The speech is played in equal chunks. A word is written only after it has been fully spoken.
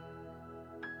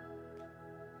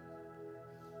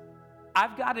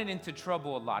I've gotten into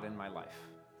trouble a lot in my life.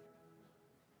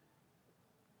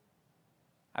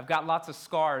 I've got lots of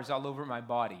scars all over my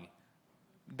body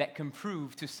that can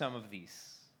prove to some of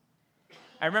these.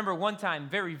 I remember one time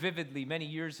very vividly, many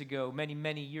years ago,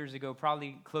 many years ago,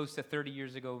 probably close to 30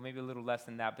 years ago, maybe a little less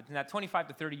than that, but in that 25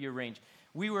 to 30 year range,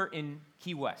 we were in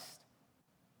Key West.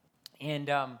 And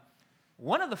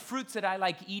one of the fruits that I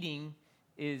like eating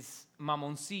is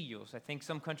mamoncillos. I think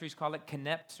some countries call it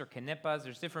canepes or canepas.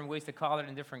 There's different ways to call it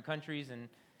in different countries. And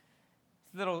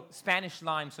it's little Spanish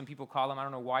lime, some people call them. I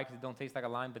don't know why, because it don't taste like a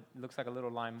lime, but it looks like a little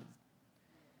lime.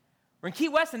 We're in Key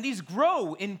West, and these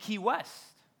grow in Key West.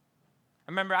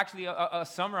 I remember actually a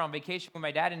summer on vacation with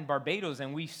my dad in Barbados,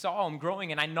 and we saw them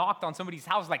growing, and I knocked on somebody's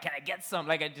house, like, can I get some?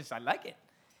 Like, I like it.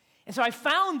 And so I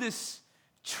found this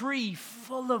tree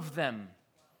full of them.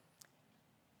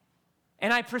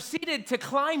 And I proceeded to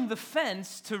climb the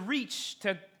fence to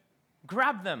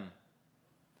grab them.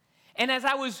 And as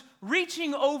I was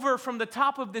reaching over from the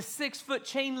top of the 6-foot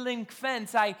chain link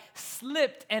fence, I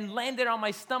slipped and landed on my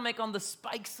stomach on the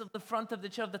spikes of the front of the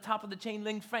top of the chain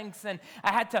link fence. And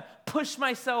I had to push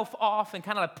myself off and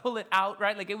kind of pull it out,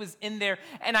 right? Like it was in there.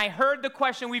 And I heard the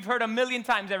question we've heard a million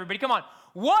times, everybody. Come on.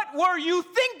 What were you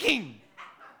thinking?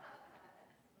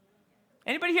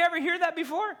 Anybody here ever hear that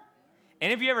before?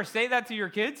 Any of you ever say that to your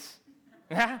kids?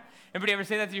 Anybody ever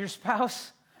say that to your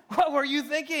spouse? What were you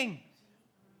thinking?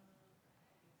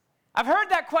 I've heard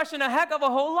that question a heck of a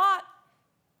whole lot.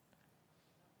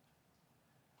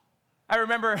 I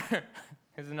remember,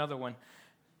 here's another one,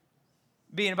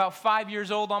 being about 5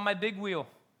 years old on my big wheel.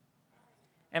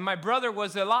 And my brother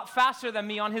was a lot faster than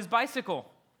me on his bicycle.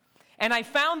 And I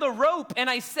found a rope, and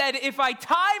I said, if I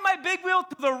tie my big wheel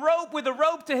to the rope with a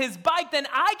rope to his bike, then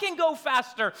I can go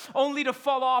faster, only to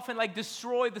fall off and like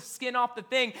destroy the skin off the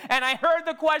thing. And I heard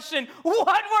the question, what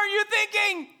were you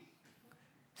thinking?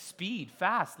 Speed,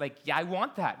 fast, like, yeah, I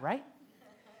want that, right?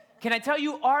 Can I tell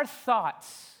you, our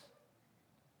thoughts,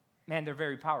 man, they're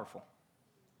very powerful.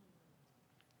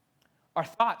 Our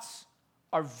thoughts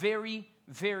are very,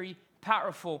 very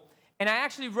powerful. And I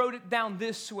actually wrote it down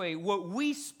this way. What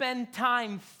we spend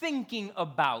time thinking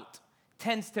about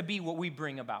tends to be what we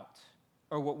bring about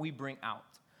or what we bring out.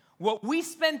 What we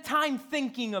spend time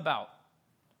thinking about.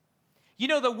 You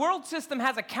know, the world system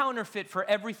has a counterfeit for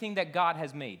everything that God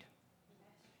has made.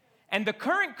 And the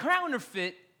current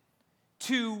counterfeit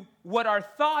to what our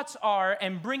thoughts are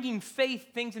and bringing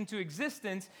things into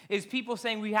existence is people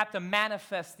saying we have to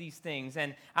manifest these things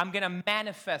and I'm going to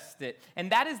manifest it.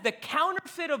 And that is the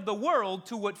counterfeit of the world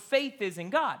to what faith is in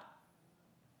God.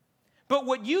 But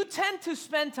what you tend to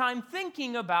spend time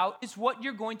thinking about is what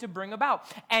you're going to bring about.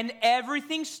 And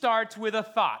everything starts with a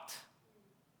thought.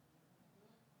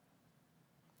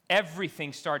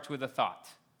 Everything starts with a thought.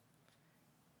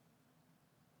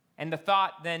 And the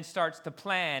thought then starts to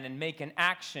plan and make an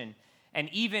action. And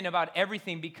even about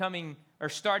everything becoming or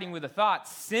starting with a thought,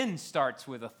 sin starts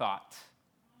with a thought.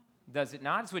 Does it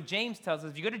not? That's what James tells us.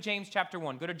 If you go to James chapter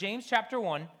 1, go to James chapter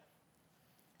 1.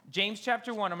 James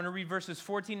chapter 1, I'm going to read verses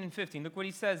 14 and 15. Look what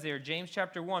he says there, James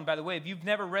chapter 1. By the way, if you've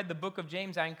never read the book of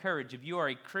James, I encourage. If you are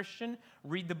a Christian,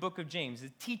 read the book of James.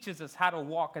 It teaches us how to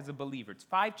walk as a believer. It's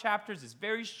 5 chapters. It's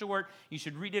very short. You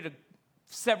should read it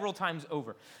several times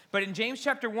over. But in James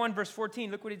chapter 1, verse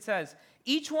 14, look what it says.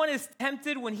 Each one is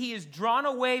tempted when he is drawn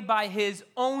away by his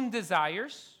own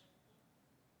desires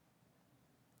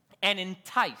and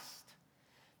enticed.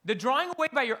 The drawing away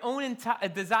by your own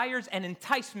desires and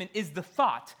enticement is the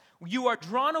thought. You are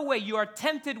drawn away. You are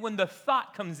tempted when the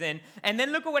thought comes in. And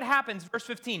then look at what happens, verse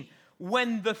 15.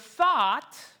 When the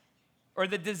thought or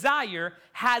the desire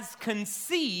has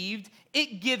conceived,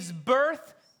 it gives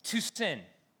birth to sin.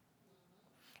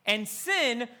 And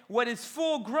sin, what is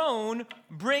full grown,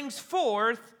 brings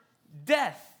forth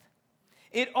death.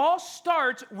 It all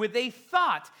starts with a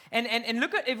thought. And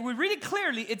look at, if we read it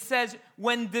clearly, it says,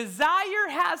 when desire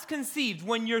has conceived,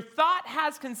 when your thought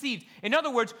has conceived. In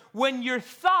other words, when your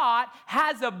thought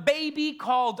has a baby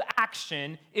called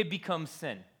action, it becomes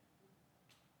sin.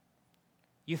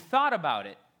 You thought about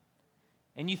it.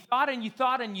 And you thought and you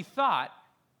thought and you thought.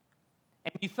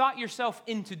 And you thought yourself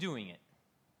into doing it.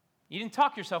 You didn't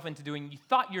talk yourself into doing it, you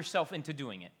thought yourself into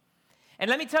doing it. And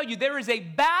let me tell you, there is a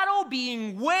battle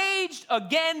being waged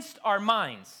against our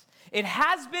minds. It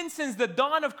has been since the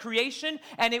dawn of creation,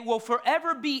 and it will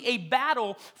forever be a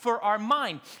battle for our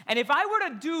mind. And if I were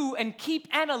to do and keep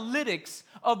analytics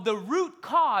of the root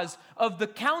cause of the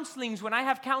counselings, when I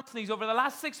have counselings over the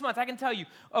last 6 months, I can tell you,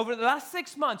 over the last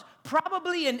 6 months,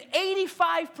 probably an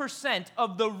 85%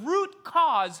 of the root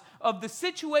cause of the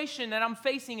situation that I'm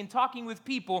facing and talking with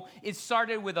people is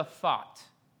started with a thought.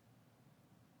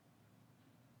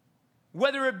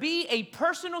 Whether it be a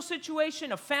personal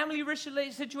situation, a family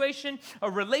situation, a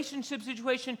relationship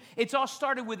situation, it's all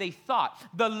started with a thought.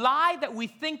 The lie that we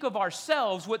think of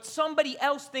ourselves, what somebody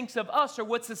else thinks of us, or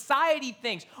what society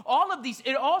thinks, all of these,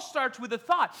 it all starts with a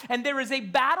thought. And there is a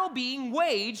battle being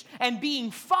waged and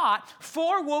being fought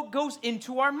for what goes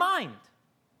into our mind.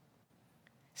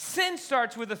 Sin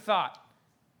starts with a thought.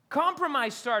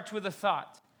 Compromise starts with a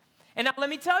thought. And now let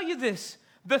me tell you this.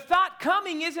 The thought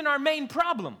coming isn't our main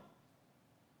problem.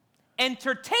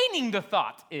 Entertaining the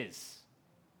thought is.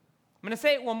 I'm going to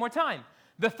say it one more time.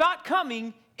 The thought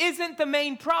coming isn't the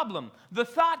main problem. The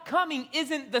thought coming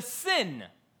isn't the sin.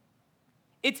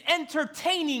 It's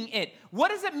entertaining it. What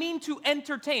does it mean to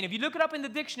entertain? If you look it up in the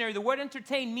dictionary, the word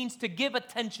entertain means to give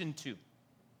attention to.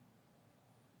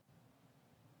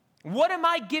 What am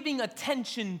I giving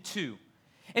attention to?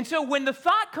 And so when the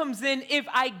thought comes in, if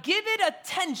I give it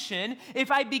attention,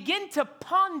 if I begin to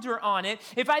ponder on it,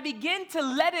 if I begin to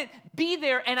let it be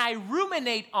there and I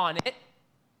ruminate on it,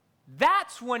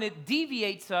 that's when it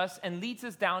deviates us and leads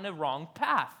us down a wrong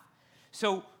path.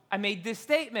 So I made this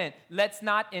statement, let's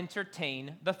not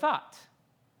entertain the thought.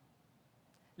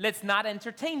 Let's not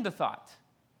entertain the thought.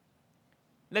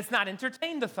 Let's not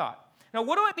entertain the thought. Now,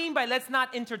 what do I mean by let's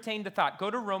not entertain the thought?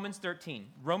 Go to Romans 13.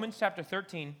 Romans chapter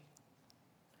 13.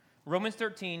 Romans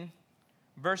 13,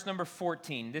 verse number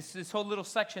 14. This whole little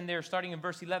section there, starting in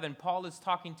verse 11, Paul is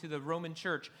talking to the Roman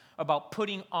church about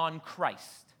putting on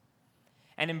Christ.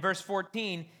 And in verse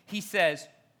 14, he says,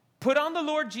 put on the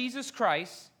Lord Jesus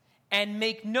Christ and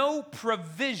make no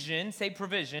provision, say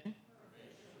provision,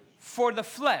 for the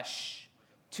flesh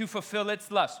to fulfill its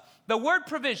lust. The word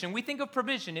provision, we think of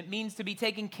provision, it means to be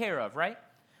taken care of, right?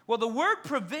 Well, the word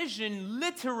provision,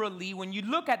 literally, when you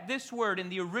look at this word in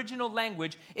the original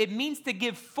language, it means to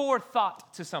give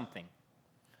forethought to something,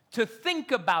 to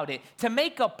think about it, to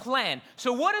make a plan.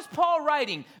 So what is Paul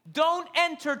writing? Don't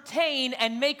entertain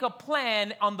and make a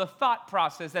plan on the thought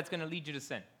process that's going to lead you to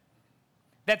sin.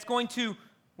 That's going to,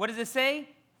 what does it say?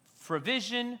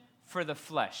 Provision for the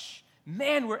flesh.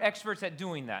 Man, we're experts at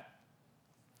doing that.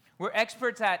 We're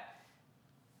experts at,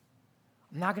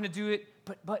 I'm not going to do it,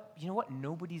 but you know what?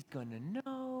 Nobody's going to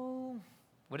know.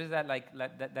 What is that like?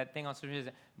 That thing on social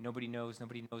media? Nobody knows.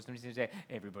 Nobody's going to say,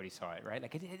 everybody saw it, right?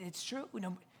 Like, it's true.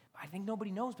 I think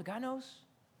nobody knows, but God knows.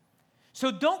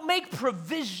 So don't make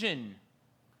provision.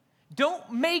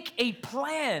 Don't make a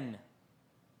plan.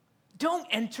 Don't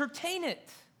entertain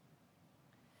it.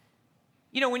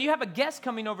 You know, when you have a guest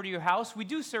coming over to your house, we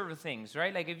do certain things,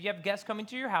 right? Like if you have guests coming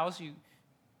to your house,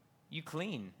 you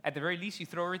clean. At the very least, you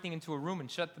throw everything into a room and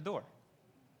shut the door.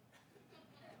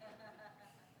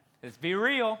 Let's be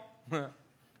real.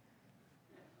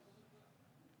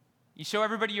 You show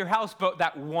everybody your house, but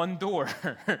that one door.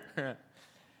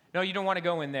 No, you don't want to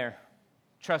go in there.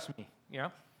 Trust me, you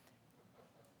know.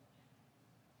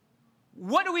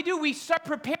 What do? We start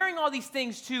preparing all these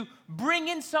things to bring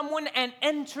in someone and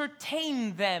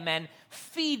entertain them and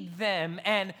feed them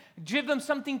and give them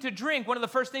something to drink. One of the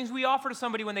first things we offer to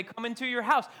somebody when they come into your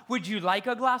house, would you like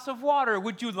a glass of water?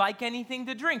 Would you like anything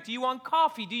to drink? Do you want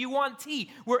coffee? Do you want tea?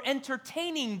 We're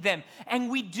entertaining them. And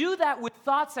we do that with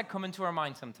thoughts that come into our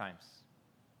mind sometimes.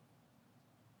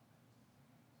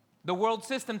 The world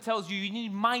system tells you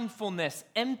need mindfulness.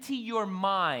 Empty your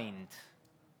mind.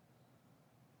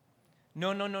 No.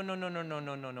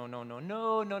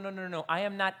 I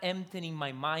am not emptying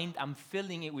my mind. I'm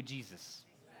filling it with Jesus.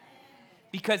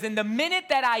 Because in the minute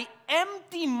that I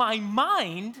empty my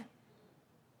mind,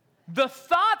 the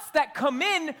thoughts that come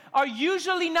in are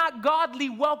usually not godly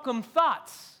welcome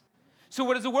thoughts. So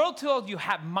what does the world tell you?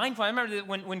 Have mindfulness. I remember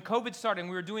that when COVID started and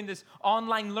we were doing this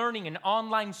online learning and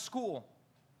online school.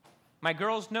 My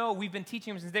girls know we've been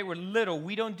teaching them since they were little.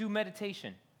 We don't do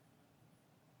meditation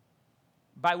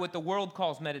by what the world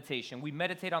calls meditation. We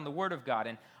meditate on the Word of God.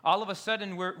 And all of a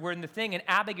sudden, we're in the thing, and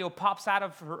Abigail pops out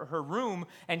of her room,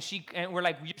 and we're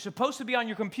like, you're supposed to be on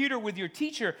your computer with your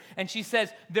teacher. And she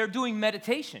says, they're doing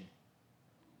meditation.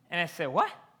 And I said,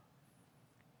 what?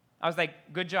 I was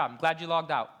like, good job. I'm glad you logged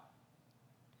out.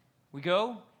 We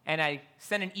go, and I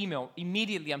send an email.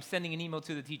 Immediately, I'm sending an email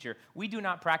to the teacher. We do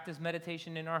not practice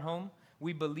meditation in our home.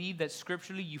 We believe that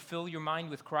scripturally you fill your mind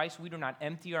with Christ. We do not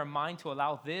empty our mind to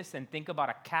allow this and think about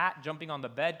a cat jumping on the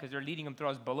bed because they're leading him through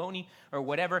his baloney or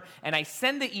whatever. And I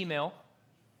send the email,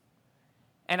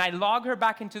 and I log her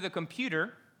back into the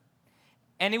computer,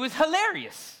 and it was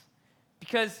hilarious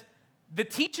because the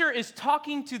teacher is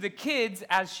talking to the kids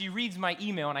as she reads my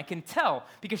email, and I can tell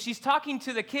because she's talking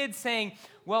to the kids saying,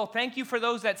 well, thank you for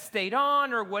those that stayed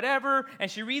on or whatever,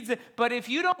 and she reads it, but if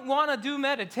you don't want to do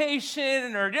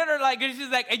meditation or like, it's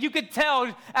just like, and you could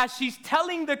tell as she's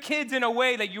telling the kids in a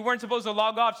way that you weren't supposed to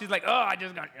log off, she's like, oh, I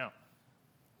just got,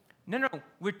 No,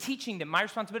 we're teaching them. My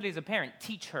responsibility as a parent,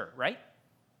 teach her, right?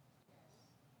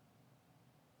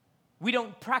 We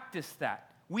don't practice that.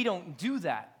 We don't do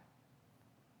that.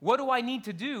 What do I need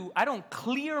to do? I don't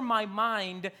clear my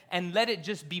mind and let it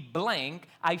just be blank.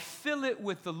 I fill it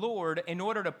with the Lord in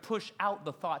order to push out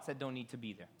the thoughts that don't need to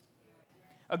be there.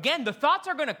 Again, the thoughts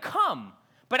are going to come,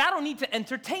 but I don't need to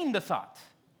entertain the thought.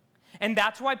 And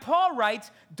that's why Paul writes,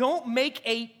 don't make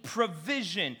a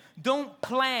provision. Don't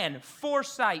plan,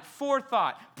 foresight,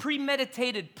 forethought,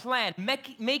 premeditated plan,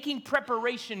 making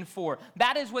preparation for.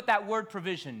 That is what that word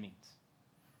provision means.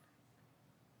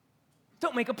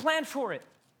 Don't make a plan for it.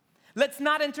 Let's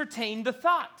not entertain the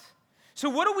thought. So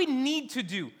what do we need to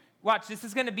do? Watch, this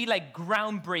is going to be like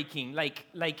groundbreaking,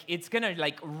 like it's going to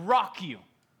like rock you.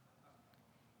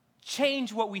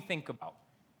 Change what we think about.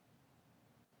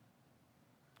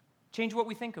 Change what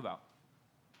we think about.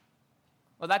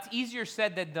 Well, that's easier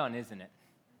said than done, isn't it?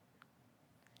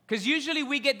 Because usually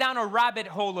we get down a rabbit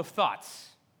hole of thoughts.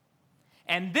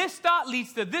 And this thought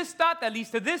leads to this thought, that leads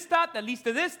to this thought, that leads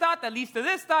to this thought, that leads to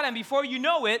this thought, and before you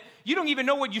know it, you don't even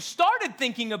know what you started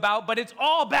thinking about, but it's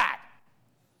all bad.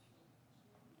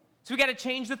 So we got to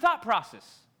change the thought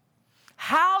process.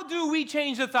 How do we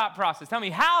change the thought process? Tell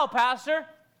me, how, Pastor?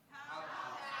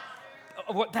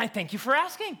 Thank you for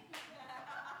asking.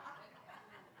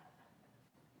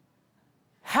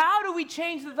 How do we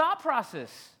change the thought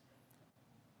process?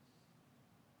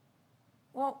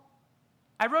 Well,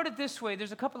 I wrote it this way.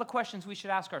 There's a couple of questions we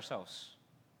should ask ourselves.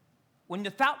 When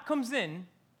the thought comes in,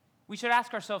 we should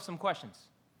ask ourselves some questions.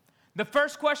 The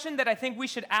first question that I think we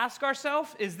should ask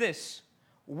ourselves is this: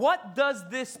 what does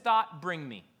this thought bring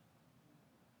me?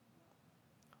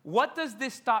 What does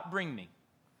this thought bring me?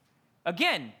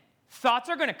 Again, thoughts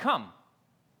are going to come.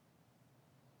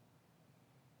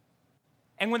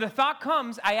 And when the thought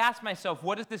comes, I ask myself,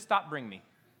 what does this thought bring me?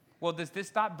 Well, does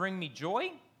this thought bring me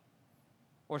joy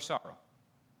or sorrow?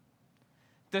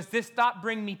 Does this thought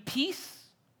bring me peace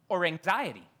or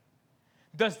anxiety?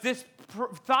 Does this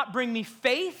thought bring me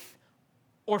faith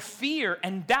or fear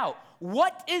and doubt?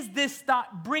 What is this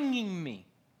thought bringing me?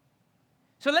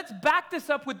 So let's back this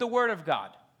up with the Word of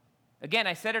God. Again,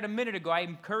 I said it a minute ago, I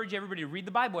encourage everybody to read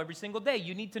the Bible every single day.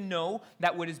 You need to know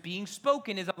that what is being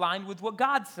spoken is aligned with what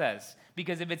God says.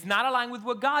 Because if it's not aligned with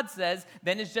what God says,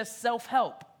 then it's just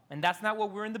self-help. And that's not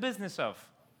what we're in the business of.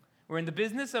 We're in the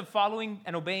business of following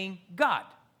and obeying God.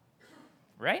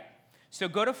 Right? So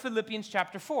go to Philippians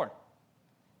chapter 4.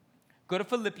 Go to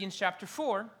Philippians chapter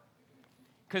 4.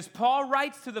 Because Paul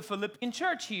writes to the Philippian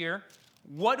church here,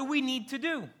 what do we need to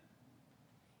do?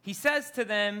 He says to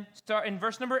them, start in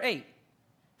verse number 8,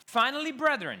 finally,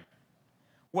 brethren,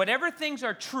 whatever things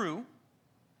are true,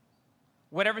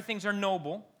 whatever things are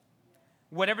noble,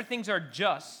 whatever things are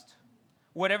just,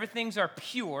 whatever things are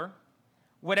pure,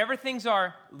 whatever things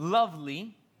are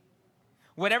lovely,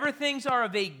 whatever things are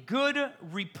of a good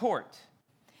report,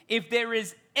 if there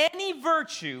is any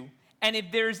virtue and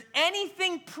if there is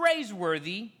anything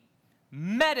praiseworthy,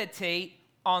 meditate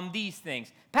on these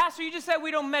things. Pastor, you just said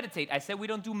we don't meditate. I said we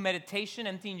don't do meditation,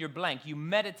 emptying your blank. You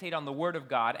meditate on the Word of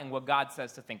God and what God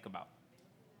says to think about.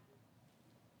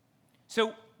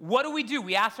 So what do?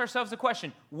 We ask ourselves the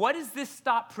question, what does this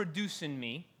thought produce in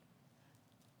me?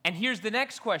 And here's the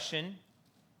next question.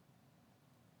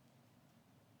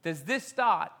 Does this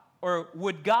thought, or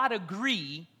would God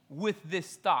agree with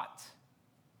this thought?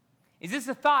 Is this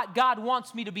a thought God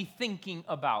wants me to be thinking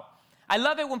about? I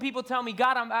love it when people tell me,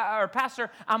 God, or Pastor,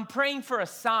 I'm praying for a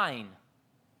sign.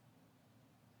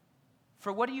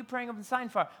 For what are you praying a sign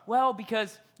for? Well,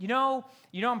 because,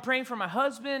 I'm praying for my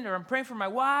husband or I'm praying for my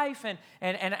wife and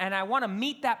I want to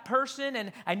meet that person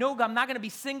and I know I'm not going to be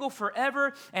single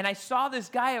forever and I saw this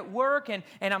guy at work and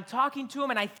I'm talking to him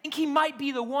and I think he might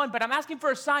be the one, but I'm asking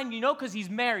for a sign, because he's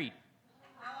married.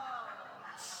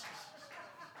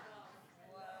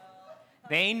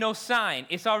 There ain't no sign.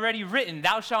 It's already written,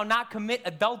 thou shalt not commit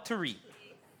adultery.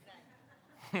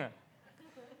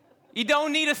 You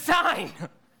don't need a sign.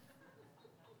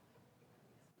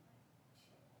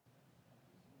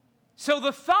 So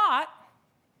the thought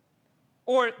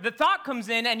comes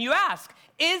in and you ask,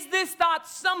 is this thought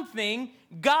something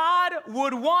God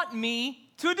would want me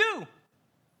to do?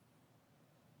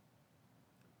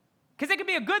 Because it could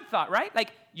be a good thought, right?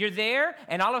 Like, you're there,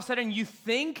 and all of a sudden you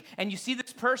think, and you see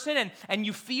this person, and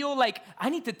you feel like, I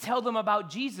need to tell them about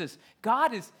Jesus.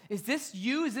 God, is this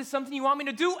you? Is this something you want me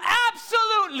to do?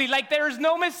 Absolutely. Like there is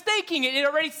no mistaking it. It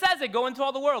already says it. Go into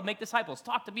all the world, make disciples,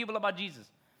 talk to people about Jesus.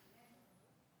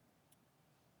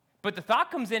 But the thought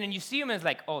comes in, and you see him as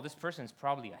like, oh, this person's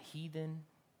probably a heathen.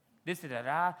 This,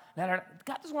 da.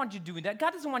 God doesn't want you doing that.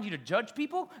 God doesn't want you to judge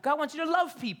people. God wants you to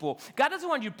love people. God doesn't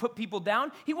want you to put people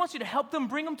down. He wants you to help them,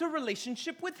 bring them to a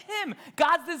relationship with him.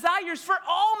 God's desires for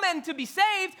all men to be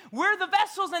saved. We're the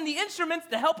vessels and the instruments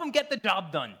to help them get the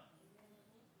job done.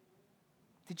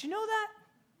 Did you know that?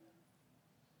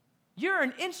 You're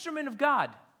an instrument of God.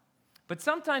 But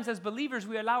sometimes as believers,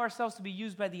 we allow ourselves to be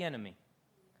used by the enemy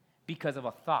because of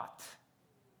a thought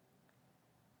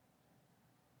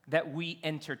that we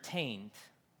entertained,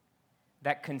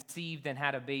 that conceived and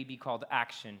had a baby called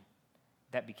action,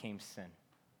 that became sin.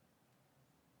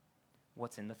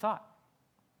 What's in the thought?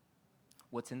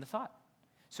 What's in the thought?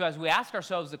 So as we ask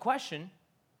ourselves the question,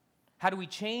 how do we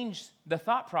change the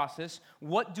thought process?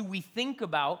 What do we think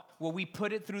about when we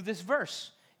put it through this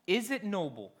verse? Is it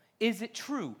noble? Is it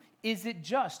true? Is it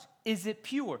just? Is it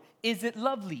pure? Is it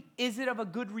lovely? Is it of a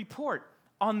good report?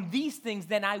 On these things,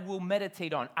 then I will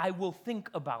meditate on, I will think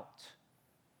about.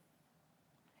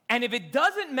 And if it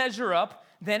doesn't measure up,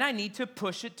 then I need to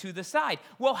push it to the side.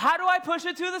 Well, how do I push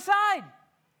it to the side?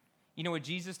 You know what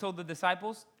Jesus told the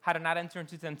disciples? How to not enter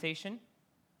into temptation?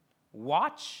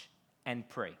 Watch and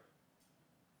pray.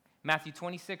 Matthew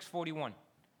 26:41.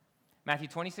 Matthew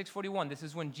 26:41. This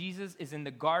is when Jesus is in the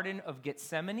Garden of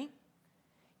Gethsemane.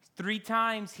 3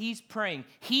 times he's praying.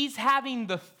 He's having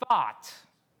the thought.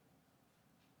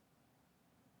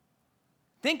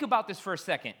 Think about this for a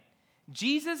second.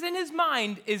 Jesus in his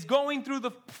mind is going through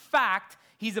the fact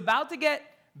he's about to get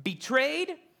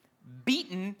betrayed,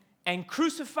 beaten, and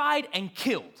crucified and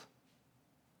killed.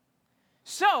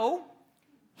 So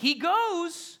he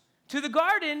goes to the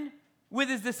garden with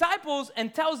his disciples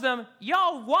and tells them,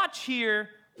 y'all watch here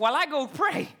while I go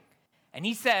pray. And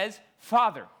he says,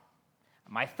 Father,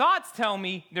 my thoughts tell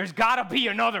me there's got to be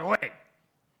another way.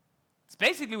 It's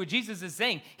basically what Jesus is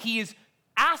saying. He is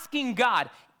asking God,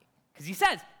 because he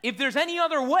says, if there's any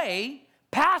other way,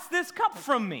 pass this cup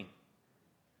from me.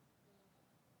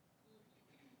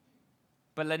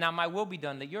 But let not my will be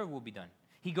done, let your will be done.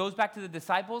 He goes back to the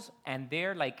disciples, and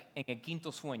they're like en el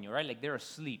quinto sueño, right? Like they're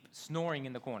asleep, snoring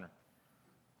in the corner.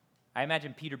 I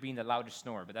imagine Peter being the loudest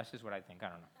snorer, but that's just what I think. I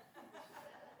don't know.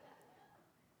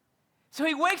 So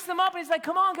he wakes them up, and he's like,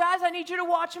 come on, guys, I need you to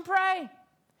watch and pray.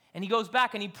 And he goes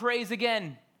back, and he prays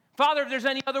again. Father, if there's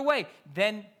any other way.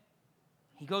 Then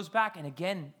he goes back, and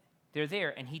again, they're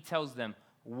there, and he tells them,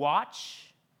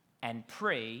 watch and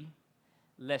pray,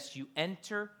 lest you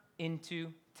enter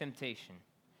into temptation.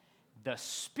 The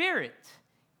spirit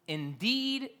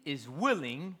indeed is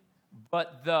willing,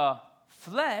 but the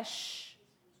flesh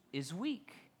is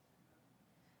weak.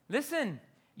 Listen,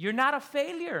 you're not a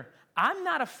failure. I'm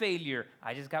not a failure.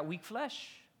 I just got weak flesh.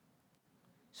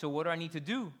 So what do I need to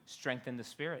do? Strengthen the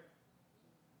spirit.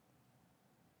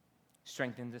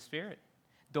 Strengthen the spirit.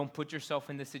 Don't put yourself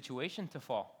in the situation to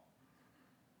fall.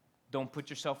 Don't put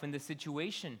yourself in the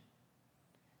situation.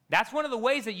 That's one of the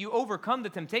ways that you overcome the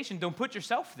temptation. Don't put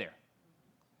yourself there.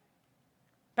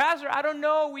 Pastor, I don't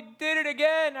know. We did it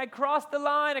again. I crossed the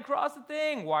line. I crossed the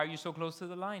thing. Why are you so close to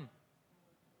the line?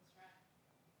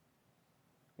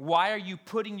 Why are you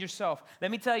putting yourself? Let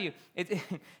me tell you,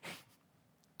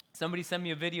 somebody sent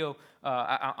me a video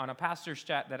on a pastor's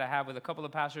chat that I have with a couple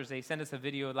of pastors. They sent us a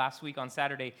video last week on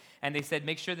Saturday, and they said,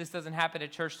 make sure this doesn't happen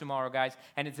at church tomorrow, guys.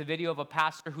 And it's a video of a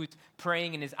pastor who's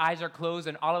praying, and his eyes are closed,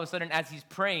 and all of a sudden, as he's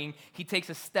praying, he takes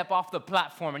a step off the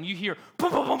platform, and you hear,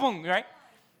 boom, boom, boom, boom, right?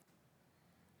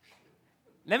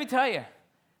 Let me tell you,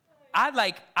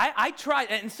 I tried,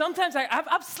 and sometimes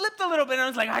I've slipped a little bit, and I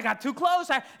was like, I got too close.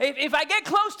 If I get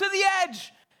close to the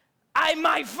edge, I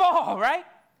might fall, right?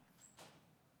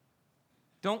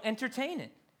 Don't entertain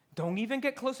it. Don't even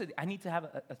get close to it. I need to have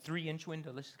a 3-inch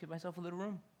window. Let's just give myself a little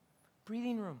room.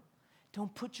 Breathing room.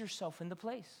 Don't put yourself in the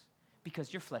place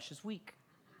because your flesh is weak.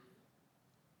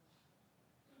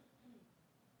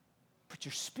 But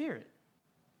your spirit.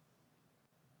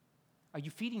 Are you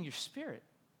feeding your spirit?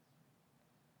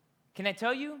 Can I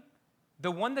tell you? The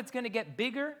one that's going to get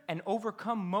bigger and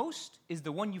overcome most is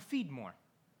the one you feed more.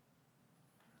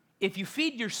 If you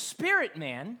feed your spirit,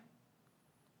 man,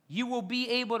 you will be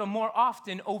able to more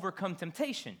often overcome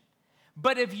temptation.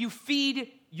 But if you feed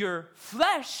your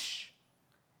flesh,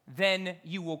 then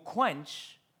you will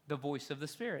quench the voice of the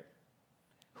Spirit.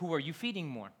 Who are you feeding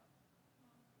more?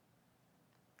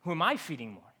 Who am I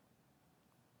feeding more?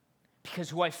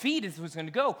 Because who I feed is who's going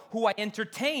to go. Who I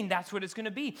entertain, that's what it's going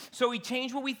to be. So we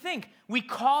change what we think. We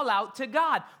call out to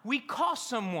God. We call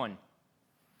someone.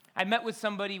 I met with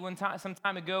somebody some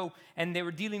time ago, and they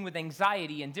were dealing with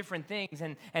anxiety and different things,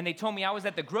 and they told me I was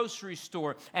at the grocery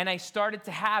store, and I started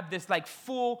to have this like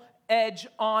full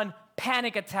edge-on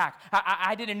panic attack.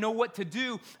 I didn't know what to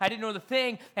do. I didn't know the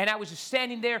thing, and I was just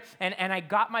standing there, and I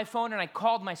got my phone, and I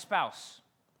called my spouse.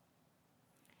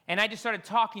 And I just started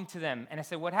talking to them, and I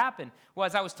said, what happened? Well,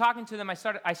 as I was talking to them,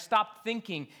 I stopped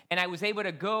thinking, and I was able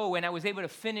to go, and I was able to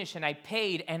finish, and I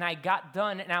paid, and I got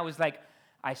done, and I was like,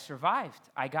 I survived.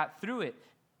 I got through it.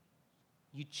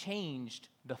 You changed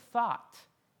the thought,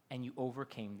 and you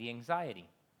overcame the anxiety.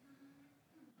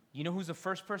 You know who's the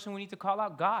first person we need to call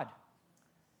out? God.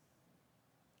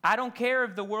 I don't care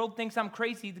if the world thinks I'm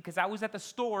crazy, because I was at the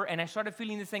store, and I started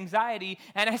feeling this anxiety,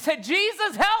 and I said,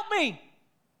 Jesus, help me.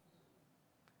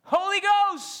 Holy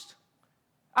Ghost,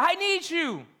 I need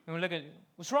you. And we look at,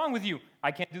 what's wrong with you?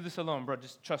 I can't do this alone, bro.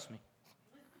 Just trust me.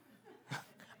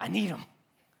 I need him.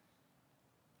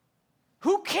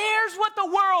 Who cares what the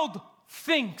world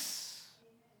thinks?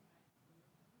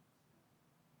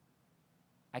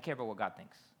 I care about what God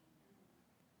thinks.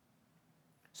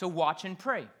 So watch and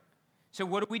pray. So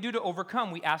what do we do to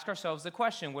overcome? We ask ourselves the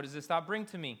question, what does this thought bring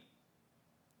to me?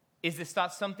 Is this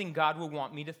thought something God will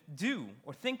want me to do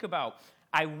or think about?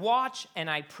 I watch and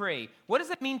I pray. What does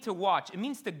it mean to watch? It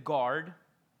means to guard.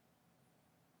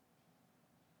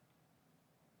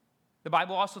 The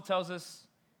Bible also tells us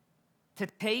to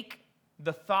take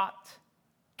the thought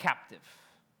captive.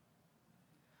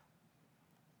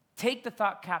 Take the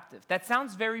thought captive. That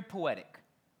sounds very poetic.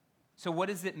 So what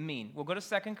does it mean? We'll go to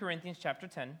 2 Corinthians chapter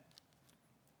 10.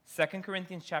 2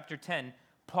 Corinthians chapter 10.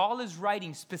 Paul is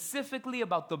writing specifically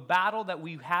about the battle that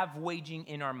we have waging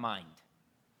in our mind.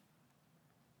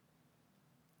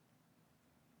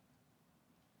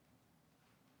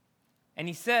 And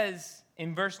he says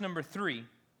in verse number 3,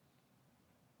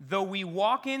 though we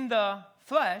walk in the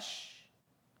flesh,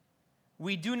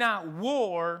 we do not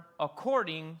war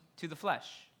according to the flesh.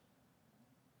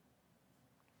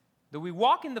 Though we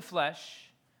walk in the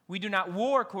flesh, we do not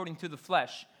war according to the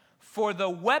flesh. For the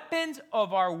weapons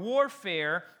of our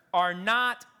warfare are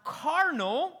not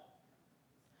carnal,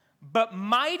 but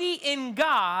mighty in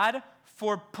God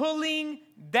for pulling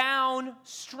down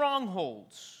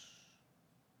strongholds,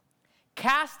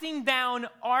 casting down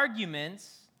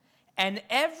arguments, and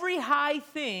every high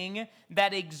thing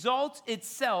that exalts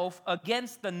itself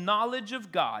against the knowledge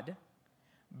of God,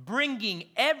 bringing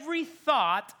every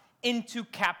thought into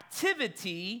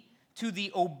captivity to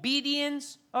the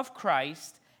obedience of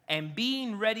Christ, and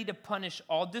being ready to punish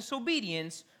all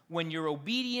disobedience when your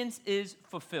obedience is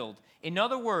fulfilled. In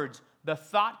other words, the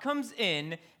thought comes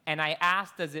in, and I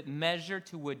ask, does it measure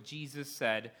to what Jesus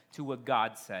said, to what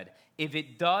God said? If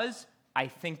it does, I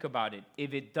think about it.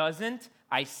 If it doesn't,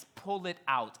 I pull it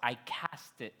out. I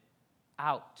cast it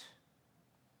out.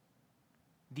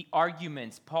 The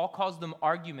arguments, Paul calls them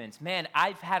arguments. Man,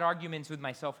 I've had arguments with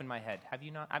myself in my head. Have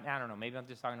you not? I don't know. Maybe I'm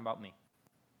just talking about me.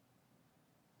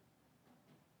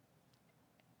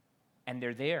 And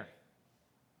they're there.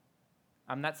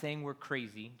 I'm not saying we're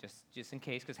crazy, just in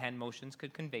case, because hand motions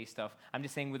could convey stuff. I'm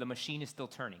just saying where the machine is still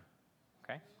turning.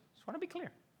 Okay? Just want to be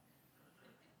clear.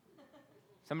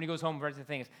 Somebody goes home and writes the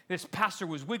thing, this pastor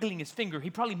was wiggling his finger. He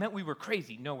probably meant we were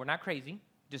crazy. No, we're not crazy.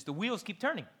 Just the wheels keep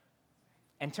turning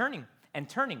and turning and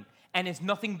turning. And it's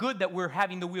nothing good that we're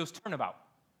having the wheels turn about.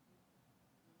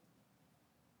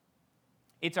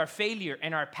 It's our failure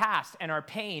and our past and our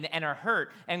pain and our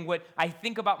hurt and what I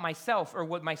think about myself or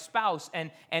what my spouse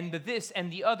and the this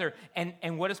and the other.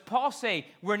 And what does Paul say?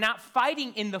 We're not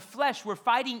fighting in the flesh. We're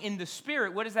fighting in the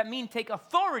spirit. What does that mean? Take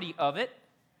authority of it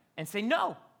and say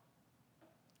no.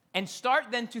 And start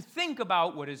then to think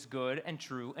about what is good and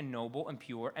true and noble and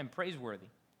pure and praiseworthy.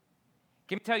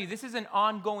 Let me tell you, this is an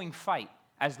ongoing fight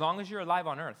as long as you're alive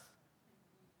on earth.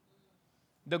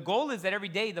 The goal is that every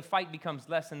day the fight becomes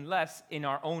less and less in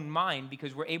our own mind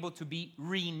because we're able to be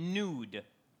renewed.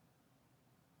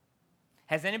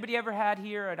 Has anybody ever had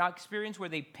here an experience where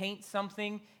they paint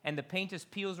something and the paint just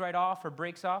peels right off or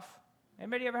breaks off?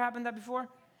 Anybody ever happened that before?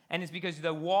 And it's because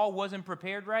the wall wasn't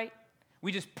prepared right?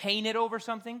 We just painted over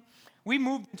something. We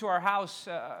moved into our house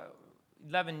a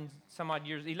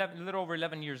little over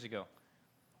 11 years ago.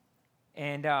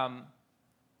 And man,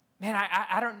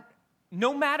 I don't,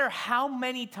 no matter how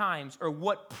many times or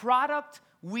what product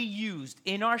we used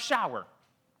in our shower,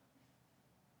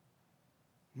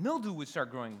 mildew would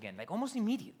start growing again, like almost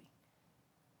immediately.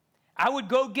 I would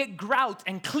go get grout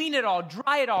and clean it all,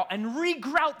 dry it all, and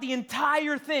re-grout the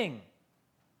entire thing.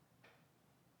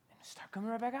 And start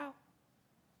coming right back out.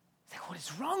 It's like, what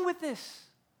is wrong with this?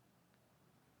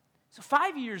 So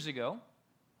 5 years ago,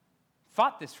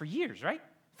 fought this for years, right?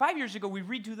 5 years ago, we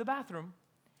redo the bathroom.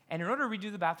 And in order to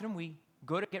redo the bathroom, we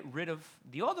go to get rid of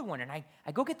the other one. And I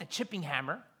go get the chipping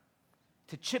hammer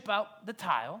to chip out the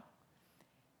tile.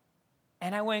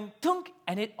 And I went, tunk,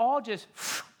 and it all just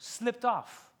slipped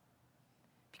off.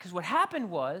 Because what happened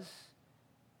was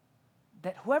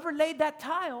that whoever laid that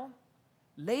tile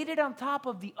laid it on top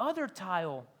of the other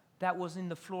tile that was in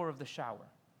the floor of the shower.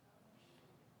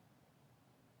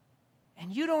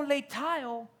 And you don't lay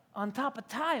tile on top of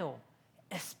tile,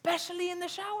 especially in the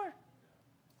shower.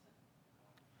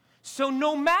 So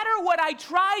no matter what I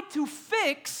tried to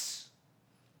fix,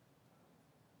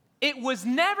 it was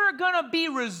never going to be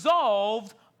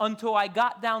resolved until I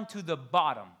got down to the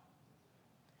bottom.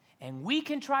 And we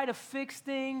can try to fix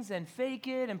things and fake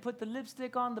it and put the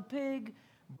lipstick on the pig,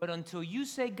 but until you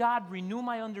say, God, renew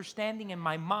my understanding in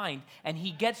my mind, and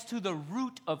he gets to the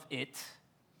root of it,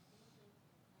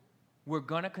 we're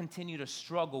going to continue to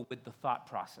struggle with the thought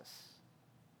process.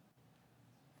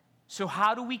 So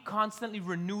how do we constantly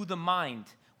renew the mind?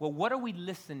 Well, what are we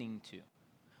listening to?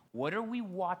 What are we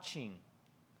watching?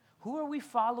 Who are we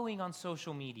following on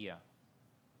social media?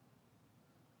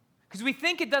 Because we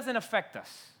think it doesn't affect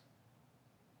us.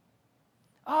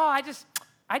 Oh, I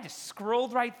just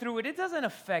scrolled right through it. It doesn't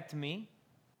affect me.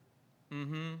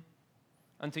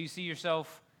 Until you see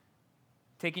yourself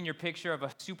taking your picture of a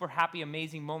super happy,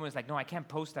 amazing moment. It's like, no, I can't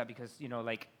post that because,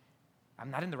 I'm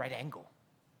not in the right angle.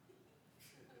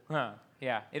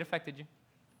 Yeah, it affected you.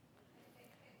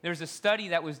 There's a study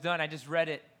that was done. I just read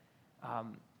it.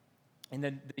 And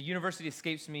the university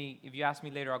escapes me. If you ask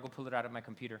me later, I'll go pull it out of my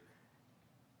computer.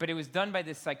 But it was done by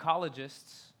this psychologist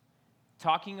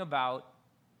talking about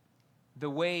the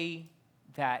way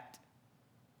that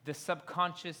the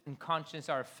subconscious and conscious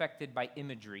are affected by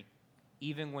imagery,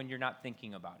 even when you're not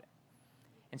thinking about it.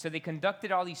 And so they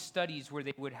conducted all these studies where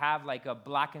they would have like a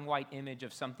black and white image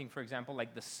of something, for example,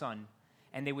 like the sun.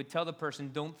 And they would tell the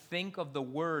person, don't think of the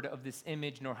word of this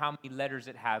image nor how many letters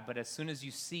it has, but as soon as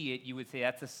you see it, you would say,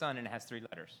 that's the sun and it has 3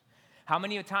 letters. How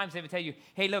many times they would tell you,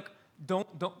 hey, look,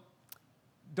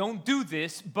 don't do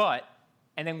this, but,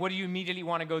 and then what do you immediately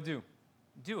want to go do?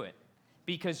 Do it.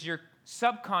 Because your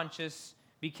subconscious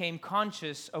became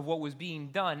conscious of what was being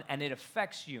done, and it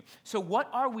affects you. So what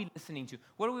are we listening to?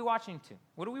 What are we watching to?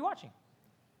 What are we watching?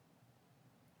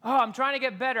 Oh, I'm trying to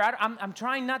get better. I'm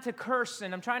trying not to curse,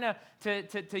 and I'm trying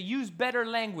to use better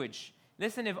language.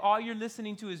 Listen, if all you're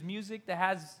listening to is music that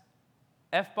has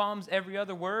F-bombs every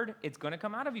other word, it's going to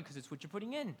come out of you because it's what you're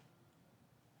putting in.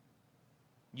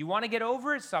 You want to get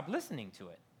over it? Stop listening to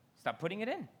it. Stop putting it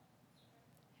in.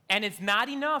 And it's not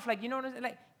enough. Like, you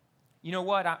know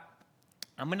what?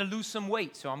 I'm going to lose some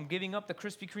weight, so I'm giving up the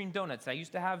Krispy Kreme donuts. I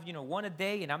used to have, one a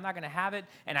day, and I'm not going to have it,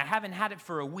 and I haven't had it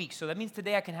for a week, so that means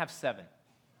today I can have 7.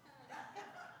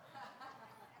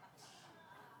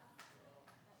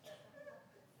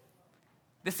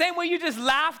 The same way you just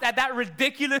laughed at that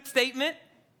ridiculous statement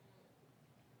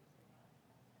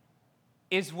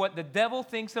is what the devil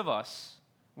thinks of us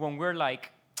when we're like,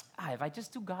 if I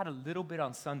just do God a little bit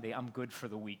on Sunday, I'm good for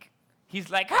the week. He's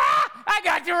like, I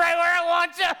got you right where I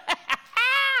want you.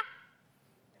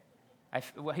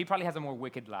 Well, he probably has a more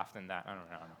wicked laugh than that. I don't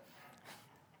know.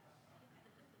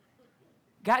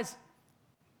 Guys,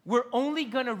 we're only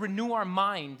going to renew our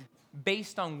mind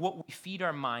based on what we feed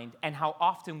our mind and how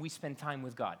often we spend time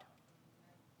with God.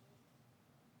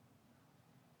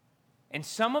 And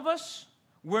some of us,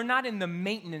 we're not in the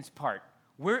maintenance part.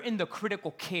 We're in the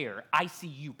critical care,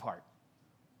 ICU part.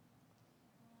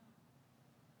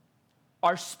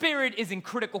 Our spirit is in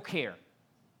critical care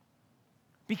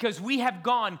because we have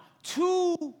gone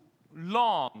too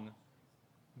long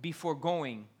before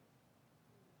going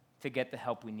to get the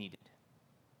help we needed.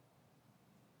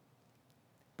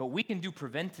 But we can do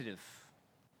preventative.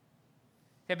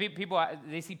 People,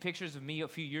 they see pictures of me a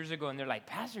few years ago and they're like,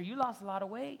 Pastor, you lost a lot of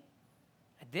weight.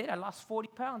 I did. I lost 40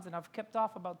 pounds and I've kept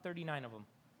off about 39 of them.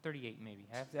 38 maybe.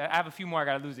 I have a few more I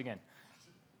got to lose again.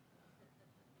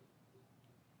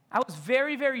 I was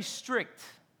very, very strict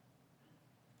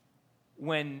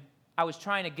when I was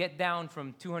trying to get down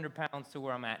from 200 pounds to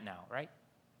where I'm at now, right?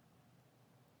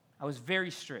 I was very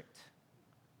strict.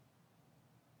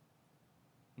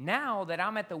 Now that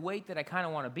I'm at the weight that I kind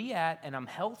of want to be at and I'm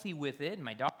healthy with it, and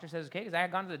my doctor says, okay, because I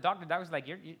had gone to the doctor was like,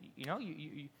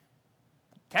 you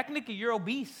technically you're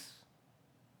obese, is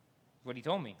what he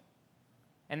told me.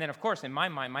 And then, of course, in my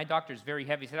mind, my doctor's very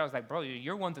heavy. So I was like, bro,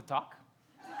 you're one to talk.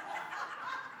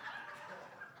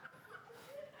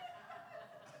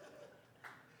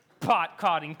 Pot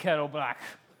caught in kettle black,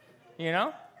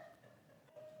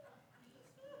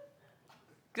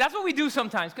 That's what we do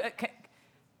sometimes.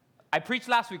 I preached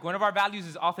last week, one of our values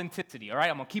is authenticity, all right?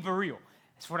 I'm going to keep it real.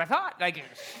 That's what I thought.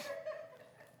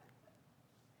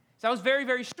 So I was very,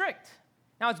 very strict.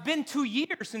 Now, it's been 2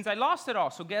 years since I lost it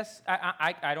all, so guess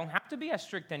I don't have to be as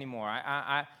strict anymore.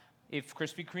 If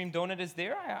Krispy Kreme donut is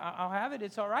there, I'll have it.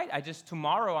 It's all right.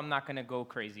 Tomorrow, I'm not going to go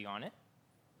crazy on it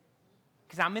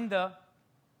because I'm in the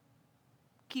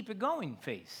keep it going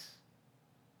phase.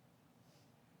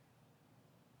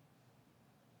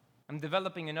 I'm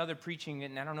developing another preaching,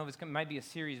 and I don't know if it might be a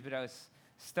series, but I was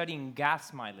studying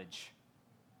gas mileage.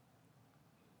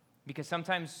 Because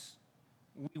sometimes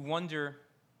we wonder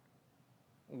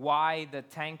why the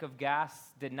tank of gas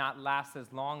did not last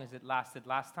as long as it lasted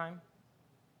last time.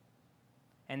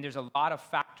 And there's a lot of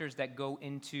factors that go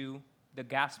into the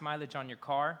gas mileage on your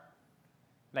car,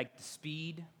 like the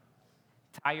speed,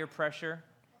 tire pressure,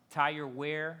 tire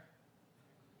wear.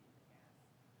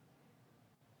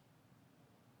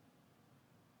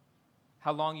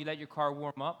 How long you let your car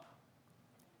warm up,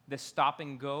 the stop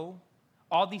and go,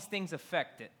 all these things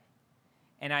affect it.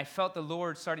 And I felt the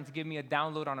Lord starting to give me a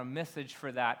download on a message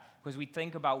for that, because we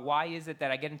think about why is it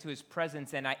that I get into his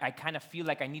presence and I kind of feel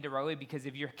like I need it right away, because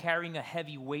if you're carrying a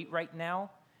heavy weight right now,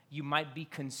 you might be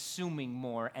consuming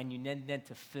more and you need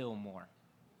to fill more.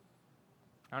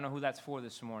 I don't know who that's for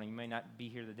this morning. You may not be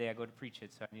here the day I go to preach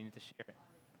it, so I needed to share it.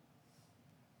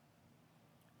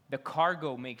 The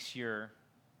cargo makes your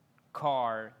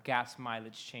car gas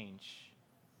mileage change.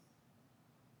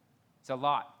 It's a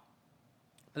lot.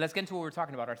 But let's get into what we're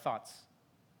talking about, our thoughts.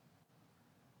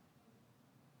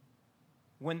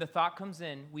 When the thought comes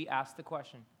in, we ask the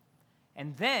question.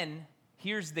 And then,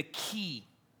 here's the key.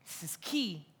 This is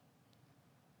key.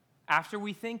 After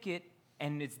we think it,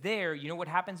 and it's there, you know what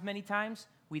happens many times?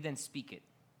 We then speak it.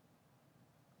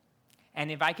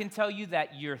 And if I can tell you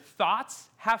that your thoughts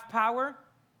have power,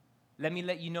 let me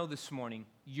let you know this morning,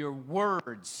 your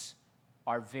words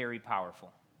are very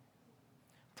powerful.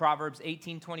 Proverbs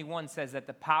 18:21 says that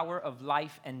the power of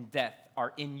life and death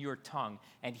are in your tongue,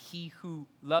 and he who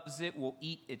loves it will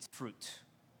eat its fruit.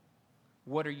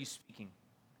 What are you speaking?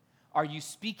 Are you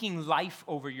speaking life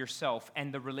over yourself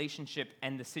and the relationship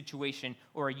and the situation,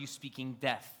 or are you speaking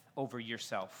death over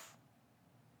yourself?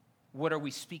 What are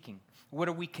we speaking? What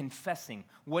are we confessing?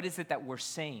 What is it that we're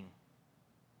saying?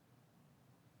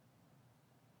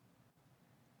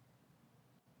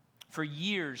 For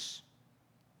years,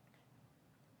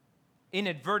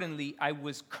 inadvertently, I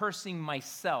was cursing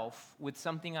myself with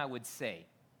something I would say.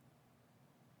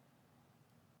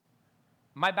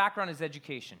 My background is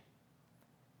education.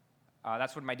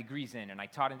 That's what my degree's in, and I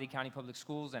taught in Dade County Public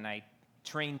Schools, and I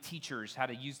trained teachers how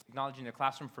to use technology in the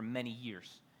classroom for many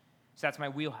years. So that's my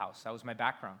wheelhouse. That was my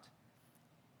background.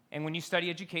 And when you study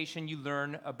education, you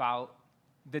learn about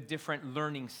the different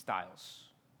learning styles.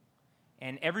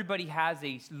 And everybody has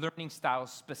a learning style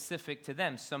specific to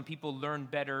them. Some people learn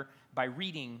better by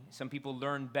reading. Some people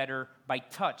learn better by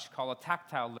touch, called a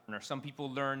tactile learner. Some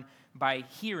people learn by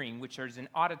hearing, which is an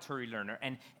auditory learner.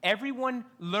 And everyone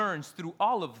learns through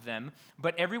all of them,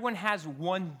 but everyone has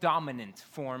one dominant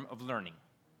form of learning.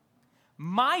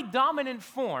 My dominant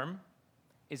form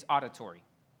is auditory.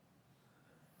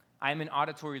 I am an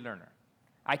auditory learner.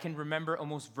 I can remember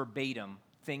almost verbatim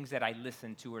things that I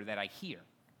listen to or that I hear.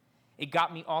 It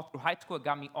got me all through high school. It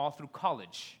got me all through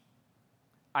college.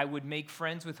 I would make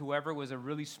friends with whoever was a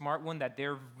really smart one that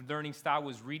their learning style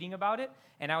was reading about it,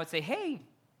 and I would say, hey,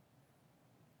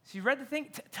 so you read the thing?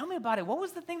 Tell me about it. What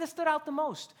was the thing that stood out the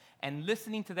most? And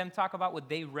listening to them talk about what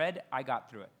they read, I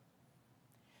got through it.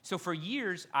 So for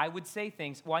years, I would say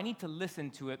things, well, I need to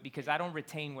listen to it because I don't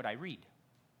retain what I read.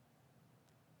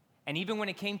 And even when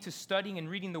it came to studying and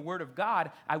reading the Word of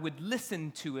God, I would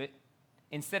listen to it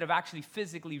instead of actually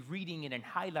physically reading it and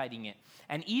highlighting it.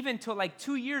 And even till like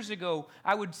 2 years ago,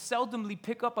 I would seldomly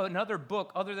pick up another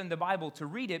book other than the Bible to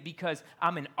read it because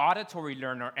I'm an auditory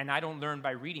learner and I don't learn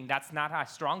by reading. That's not my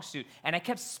strong suit. And I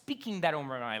kept speaking that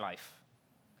over my life.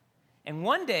 And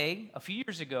one day, a few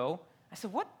years ago, I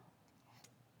said, what?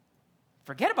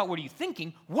 Forget about what are you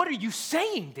thinking. What are you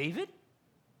saying, David?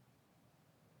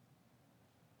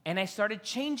 And I started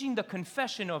changing the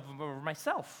confession of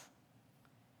myself.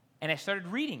 And I started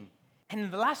reading. And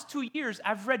in the last 2 years,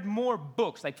 I've read more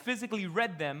books, like physically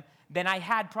read them, than I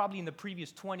had probably in the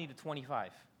previous 20 to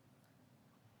 25.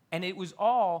 And it was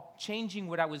all changing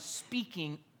what I was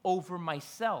speaking over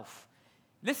myself.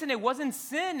 Listen, it wasn't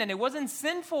sin and it wasn't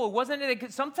sinful. It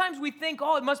wasn't. Sometimes we think,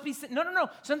 oh, it must be sin. No.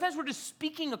 Sometimes we're just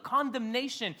speaking a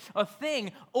condemnation, a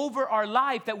thing over our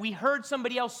life that we heard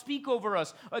somebody else speak over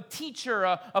us, a teacher,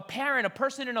 a parent, a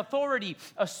person in authority,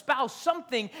 a spouse,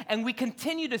 something, and we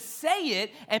continue to say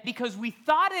it, and because we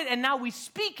thought it and now we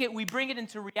speak it, we bring it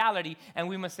into reality, and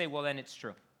we must say, well, then it's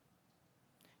true.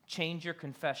 Change your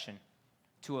confession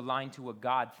to align to what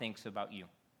God thinks about you.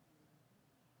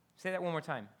 Say that one more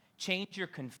time. Change your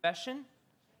confession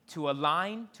to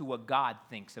align to what God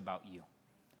thinks about you.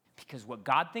 Because what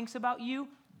God thinks about you,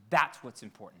 that's what's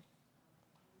important.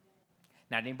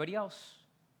 Not anybody else.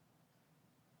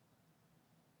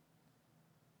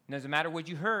 It doesn't matter what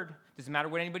you heard. Doesn't matter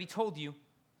what anybody told you.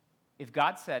 If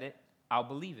God said it, I'll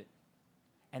believe it.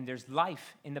 And there's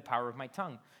life in the power of my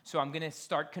tongue. So I'm going to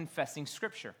start confessing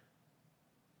Scripture.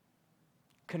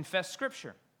 Confess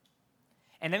Scripture.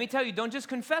 And let me tell you, don't just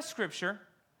confess Scripture.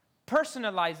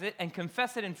 Personalize it and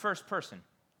confess it in first person.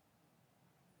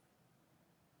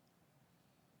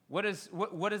 What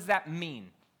does that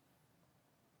mean?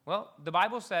 Well, the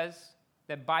Bible says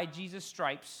that by Jesus'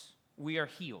 stripes we are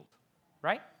healed,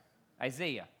 right?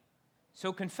 Isaiah.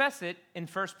 So confess it in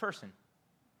first person.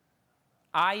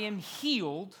 I am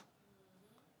healed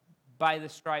by the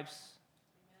stripes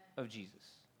of Jesus.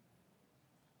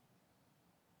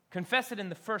 Confess it in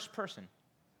the first person.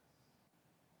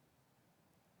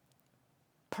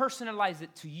 Personalize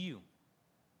it to you.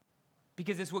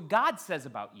 Because it's what God says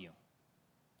about you.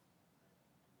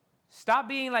 Stop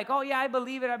being like, oh yeah, I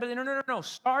believe it. No.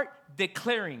 Start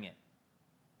declaring it.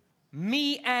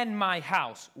 Me and my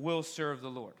house will serve the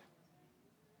Lord.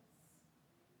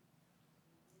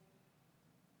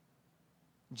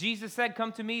 Jesus said,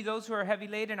 come to me, those who are heavy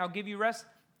laden, I'll give you rest.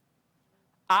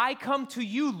 I come to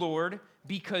you, Lord,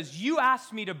 because you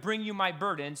asked me to bring you my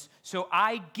burdens, so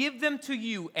I give them to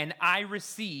you and I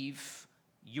receive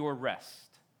your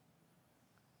rest.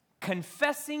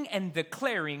 Confessing and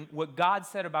declaring what God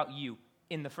said about you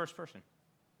in the first person.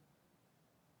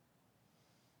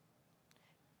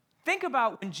 Think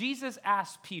about when Jesus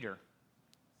asked Peter,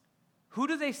 who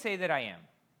do they say that I am?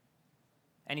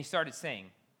 And he started saying,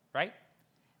 right?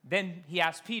 Then he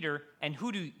asked Peter, and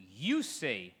who do you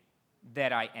say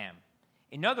that I am?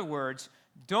 In other words,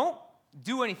 don't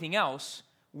do anything else.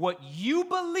 What you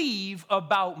believe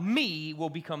about me will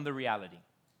become the reality.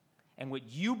 And what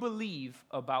you believe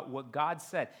about what God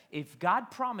said, if God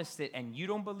promised it and you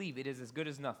don't believe it, is as good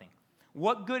as nothing.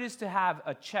 What good is to have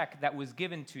a check that was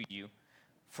given to you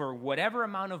for whatever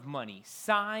amount of money,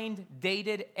 signed,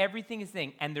 dated, everything is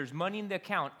thing, and there's money in the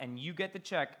account, and you get the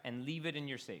check and leave it in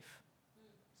your safe?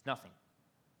 It's nothing.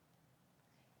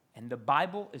 And the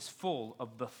Bible is full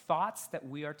of the thoughts that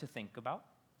we are to think about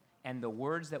and the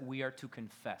words that we are to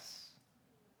confess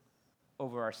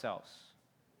over ourselves.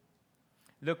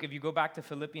 Look, if you go back to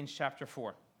Philippians chapter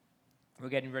 4, we're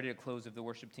getting ready to close if the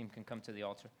worship team can come to the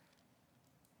altar.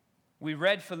 We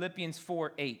read Philippians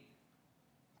 4:8,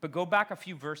 but go back a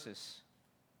few verses.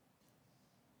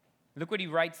 Look what he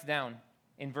writes down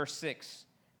in verse 6.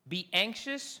 Be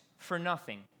anxious for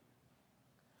nothing,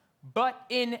 but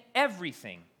in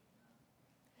everything,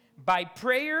 by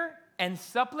prayer and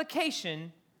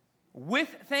supplication, with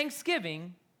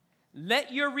thanksgiving,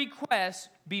 let your requests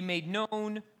be made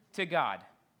known to God.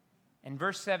 And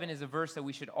verse 7 is a verse that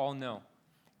we should all know.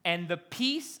 And the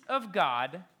peace of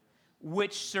God,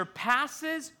 which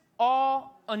surpasses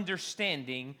all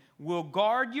understanding, will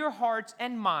guard your hearts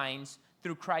and minds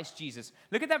through Christ Jesus.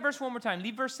 Look at that verse one more time.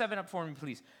 Leave verse 7 up for me,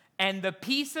 please. And the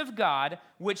peace of God,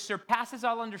 which surpasses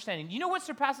all understanding. You know what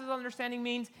surpasses all understanding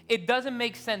means? It doesn't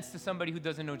make sense to somebody who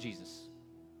doesn't know Jesus.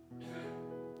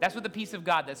 That's what the peace of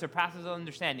God that surpasses all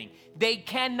understanding. They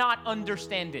cannot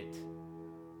understand it.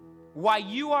 Why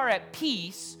you are at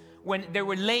peace when they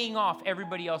were laying off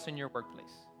everybody else in your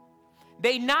workplace.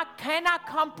 They cannot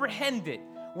comprehend it.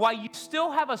 Why you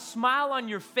still have a smile on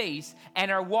your face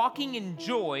and are walking in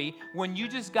joy when you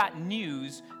just got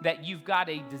news that you've got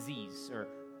a disease, or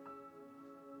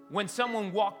when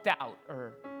someone walked out,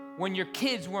 or when your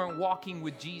kids weren't walking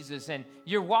with Jesus and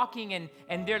you're walking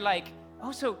and they're like,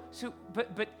 oh,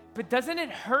 but doesn't it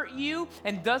hurt you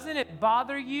and doesn't it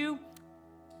bother you?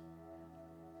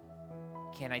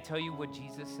 Can I tell you what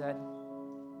Jesus said?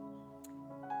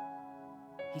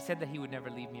 He said that he would never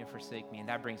leave me or forsake me, and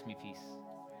that brings me peace.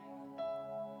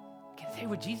 Can I tell you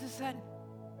what Jesus said?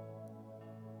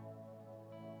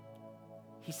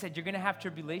 He said, you're going to have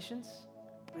tribulations,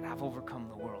 but I've overcome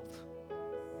the world.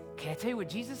 Can I tell you what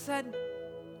Jesus said?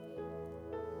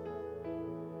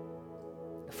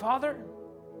 The Father,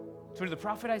 through the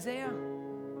prophet Isaiah,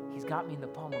 he's got me in the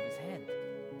palm of his hand.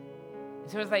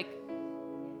 And so it's like,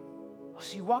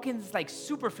 so you walk in this like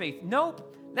super faith.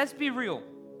 Nope, let's be real.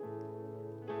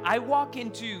 I walk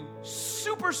into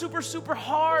super, super, super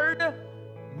hard,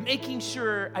 making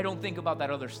sure I don't think about that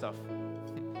other stuff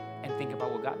and think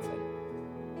about what God said.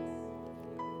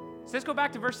 So let's go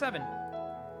back to verse 7.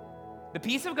 The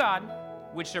peace of God,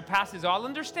 which surpasses all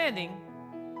understanding,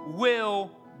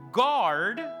 will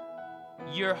guard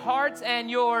your hearts and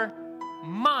your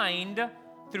mind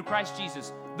through Christ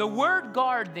Jesus. The word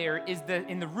guard there is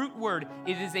in the root word,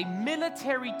 it is a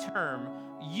military term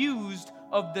used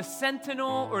of the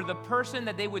sentinel or the person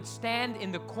that they would stand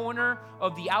in the corner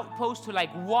of the outpost to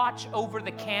like watch over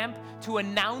the camp to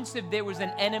announce if there was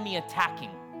an enemy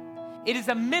attacking. It is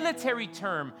a military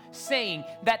term saying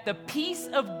that the peace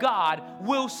of God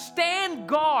will stand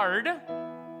guard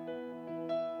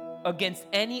against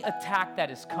any attack that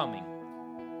is coming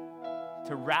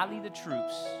to rally the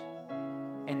troops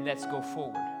and let's go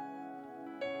forward.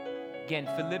 Again,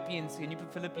 Philippians, can you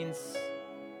put Philippians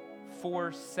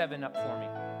 4:7 up for me?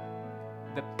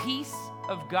 The peace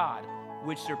of God,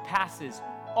 which surpasses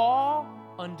all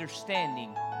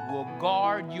understanding, will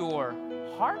guard your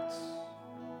hearts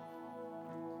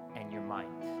and your mind.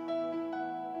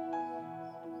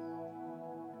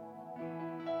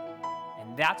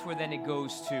 And that's where then it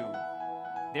goes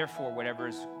to, therefore, whatever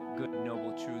is good,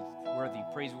 noble, truth, worthy,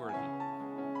 praiseworthy.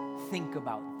 Think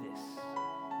about this.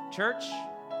 Church,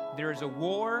 there is a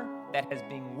war that has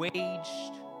been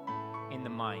waged in the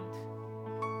mind.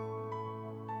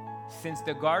 Since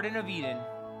the Garden of Eden,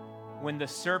 when the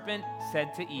serpent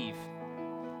said to Eve,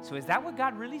 so is that what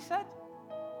God really said?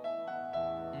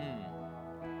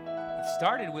 It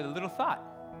started with a little thought.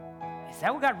 Is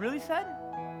that what God really said?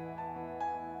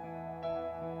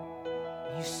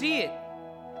 You see it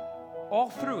all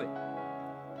through it.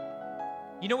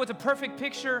 You know what's a perfect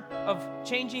picture of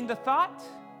changing the thought?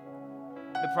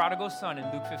 The prodigal son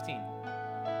in Luke 15.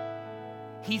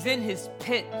 He's in his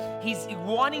pit. He's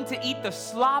wanting to eat the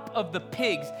slop of the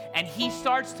pigs, and he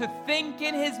starts to think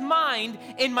in his mind,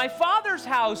 in my father's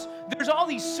house, there's all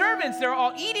these servants, they're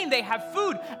all eating, they have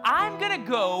food. I'm gonna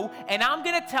go and I'm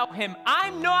gonna tell him,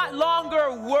 I'm not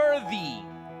longer worthy.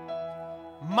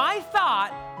 My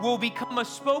thought will become a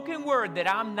spoken word that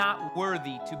I'm not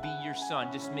worthy to be your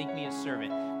son. Just make me a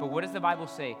servant. But what does the Bible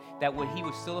say? That when he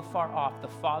was still afar off, the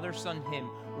father, son, him,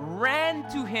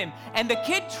 ran to him. And the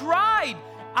kid tried.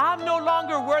 I'm no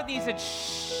longer worthy. He said,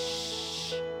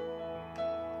 shh.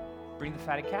 Bring the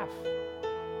fatted calf.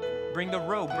 Bring the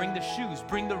robe. Bring the shoes.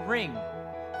 Bring the ring.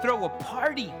 Throw a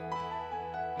party.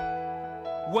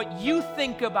 What you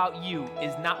think about you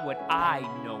is not what I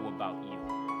know about you.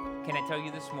 Can I tell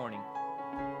you this morning?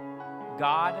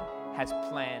 God has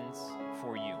plans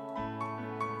for you.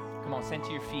 Come on, stand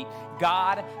to your feet.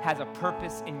 God has a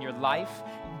purpose in your life.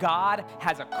 God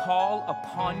has a call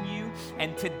upon you.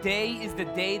 And today is the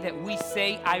day that we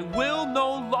say, I will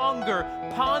no longer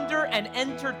ponder and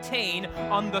entertain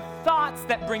on the thoughts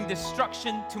that bring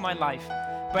destruction to my life,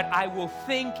 but I will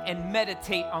think and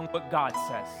meditate on what God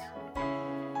says.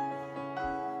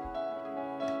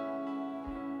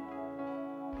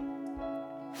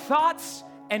 Thoughts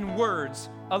and words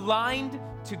aligned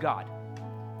to God.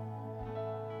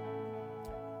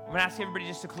 I'm going to ask everybody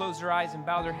just to close their eyes and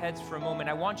bow their heads for a moment.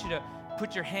 I want you to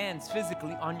put your hands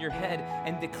physically on your head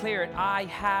and declare it. I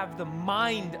have the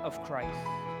mind of Christ.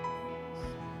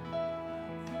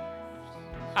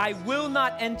 I will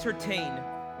not entertain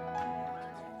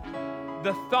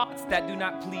the thoughts that do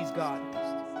not please God.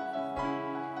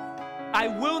 I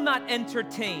will not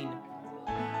entertain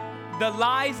the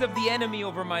lies of the enemy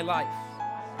over my life.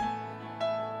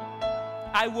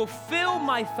 I will fill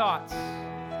my thoughts.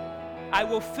 I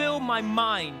will fill my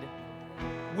mind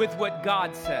with what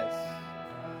God says.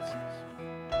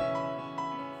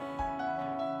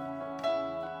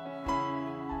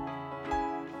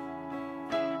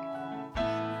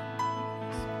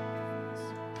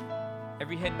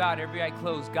 Every head bowed, every eye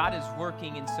closed. God is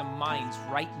working in some minds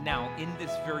right now, in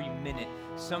this very minute.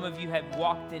 Some of you have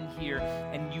walked in here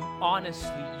and you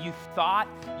honestly, you thought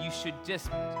you should just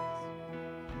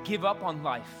give up on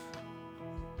life.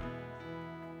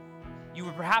 You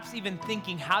were perhaps even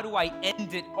thinking, how do I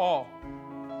end it all?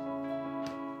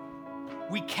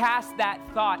 We cast that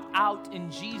thought out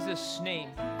in Jesus' name.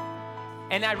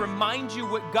 And I remind you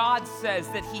what God says,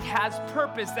 that He has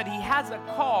purpose, that He has a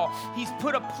call. He's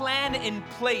put a plan in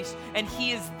place, and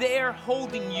He is there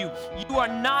holding you. You are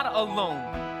not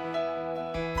alone.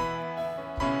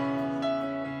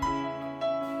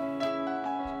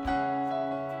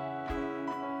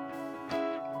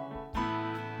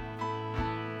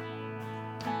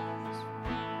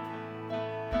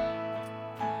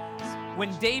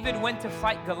 When David went to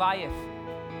fight Goliath,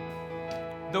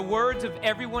 the words of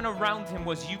everyone around him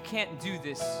was, "You can't do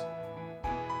this."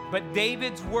 But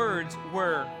David's words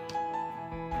were,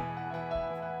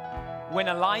 "When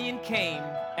a lion came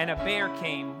and a bear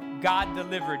came, God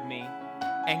delivered me,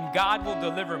 and God will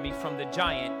deliver me from the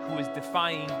giant who is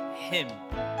defying him."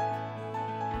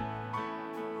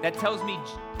 That tells me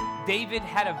David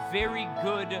had a very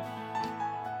good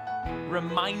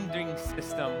reminding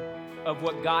system of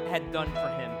what God had done for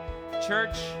him.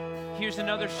 Church, here's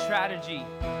another strategy,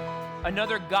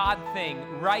 another God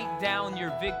thing. Write down your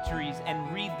victories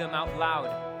and read them out loud.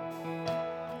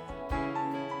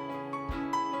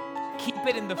 Keep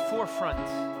it in the forefront.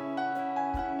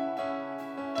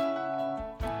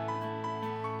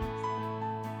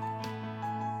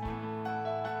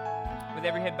 With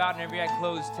every head bowed and every eye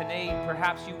closed, today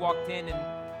perhaps you walked in and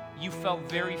you felt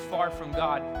very far from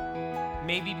God.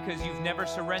 Maybe because you've never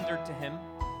surrendered to Him,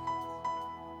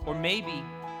 or maybe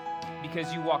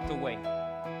because you walked away.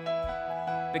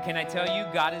 But can I tell you,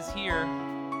 God is here,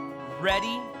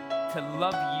 ready to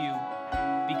love you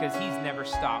because He's never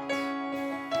stopped.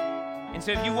 And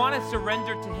so if you want to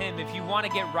surrender to Him, if you want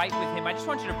to get right with Him, I just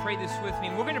want you to pray this with me.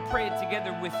 And we're going to pray it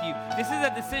together with you. This is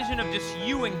a decision of just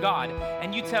you and God.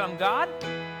 And you tell Him, "God,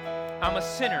 I'm a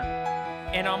sinner.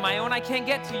 And on my own, I can't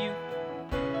get to you.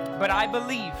 But I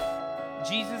believe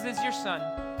Jesus is your Son.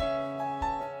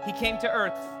 He came to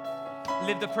earth,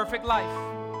 lived a perfect life,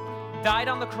 died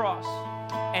on the cross,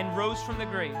 and rose from the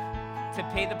grave to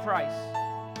pay the price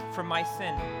for my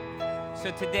sin. So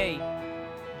today,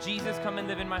 Jesus, come and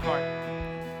live in my heart.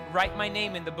 Write my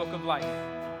name in the book of life.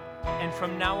 And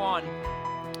from now on,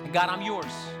 God, I'm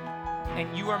yours,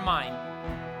 and you are mine.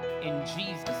 In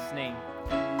Jesus' name."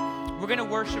 We're going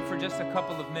to worship for just a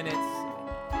couple of minutes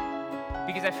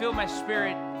because I feel in my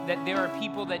spirit that there are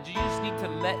people that you just need to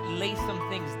lay some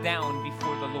things down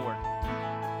before the Lord.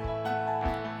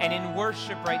 And in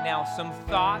worship right now, some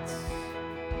thoughts.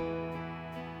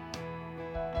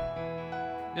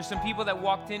 There's some people that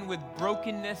walked in with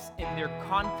brokenness in their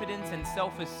confidence and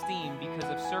self-esteem because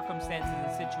of circumstances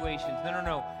and situations.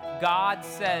 No. God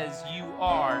says you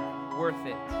are worth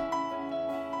it.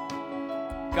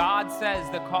 God says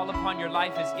the call upon your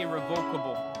life is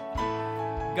irrevocable.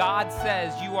 God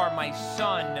says you are my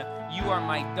son, you are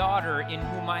my daughter in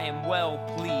whom I am well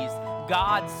pleased.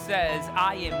 God says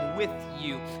I am with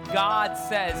you. God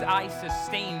says I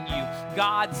sustain you.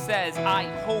 God says I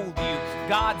hold you.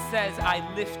 God says I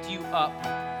lift you up.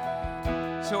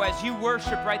 So as you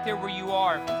worship right there where you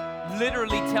are,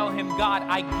 literally tell Him, "God,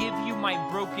 I give you my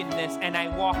brokenness and I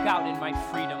walk out in my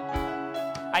freedom."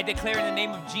 I declare in the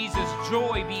name of Jesus,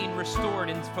 joy being restored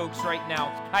in folks right now.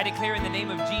 I declare in the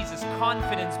name of Jesus,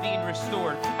 confidence being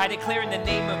restored. I declare in the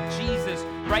name of Jesus,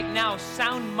 right now,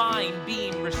 sound mind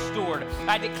being restored.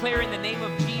 I declare in the name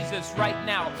of Jesus right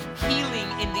now, healing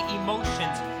in the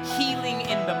emotions, healing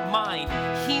in the mind,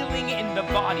 healing in the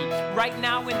body. Right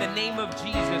now, in the name of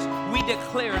Jesus, we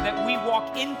declare that we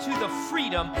walk into the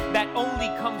freedom that only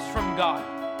comes from God.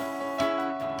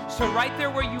 So right there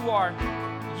where you are,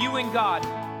 you and God,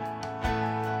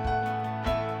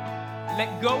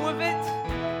 let go of it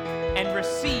and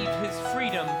receive His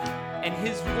freedom and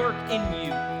His work in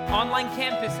you. Online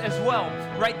campus as well,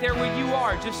 right there where you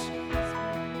are, just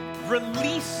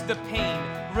release the pain,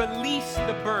 release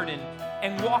the burden,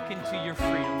 and walk into your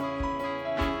freedom.